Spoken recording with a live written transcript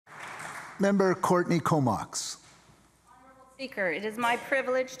Member Courtney Comox. Speaker, it is my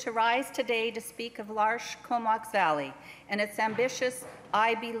privilege to rise today to speak of L'Arche Comox Valley and its ambitious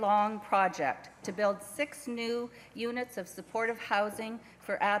I Belong project to build 6 new units of supportive housing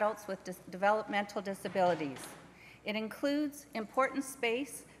for adults with developmental disabilities. It includes important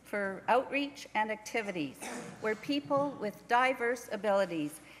space for outreach and activities where people with diverse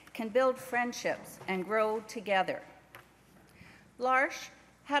abilities can build friendships and grow together. L'Arche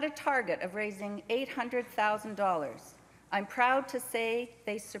had a target of raising $800,000. I'm proud to say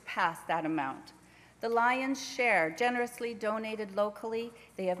they surpassed that amount. The lion's share, generously donated locally,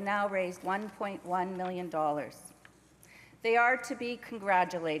 they have now raised $1.1 million. They are to be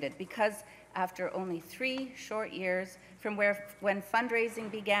congratulated because after only 3 short years from when fundraising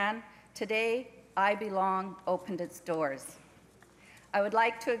began, today I Belong opened its doors. I would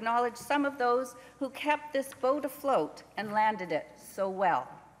like to acknowledge some of those who kept this boat afloat and landed it so well.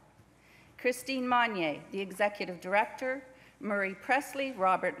 Christine Monnier, the Executive Director, Murray Presley,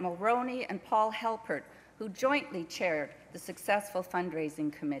 Robert Mulroney, and Paul Halpert, who jointly chaired the successful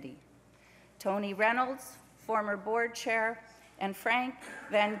fundraising committee. Tony Reynolds, former board chair, and Frank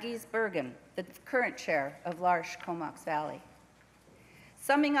Van Giesbergen, the current chair of L'Arche Comox Valley.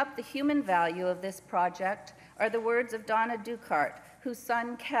 Summing up the human value of this project are the words of Donna Ducart, whose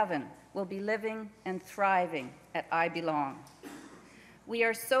son Kevin will be living and thriving at I Belong. We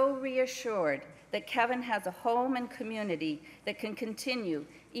are so reassured that Kevin has a home and community that can continue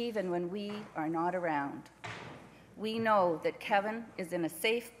even when we are not around. We know that Kevin is in a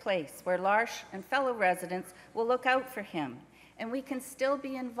safe place where L'Arche and fellow residents will look out for him, and we can still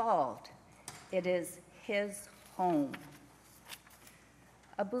be involved. It is his home.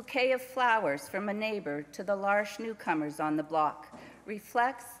 A bouquet of flowers from a neighbor to the L'Arche newcomers on the block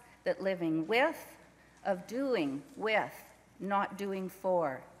reflects that living with, of doing with, not doing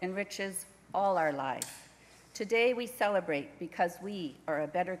for, enriches all our lives. Today we celebrate because we are a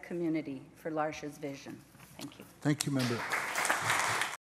better community for L'Arche's vision. Thank you. Thank you, Member.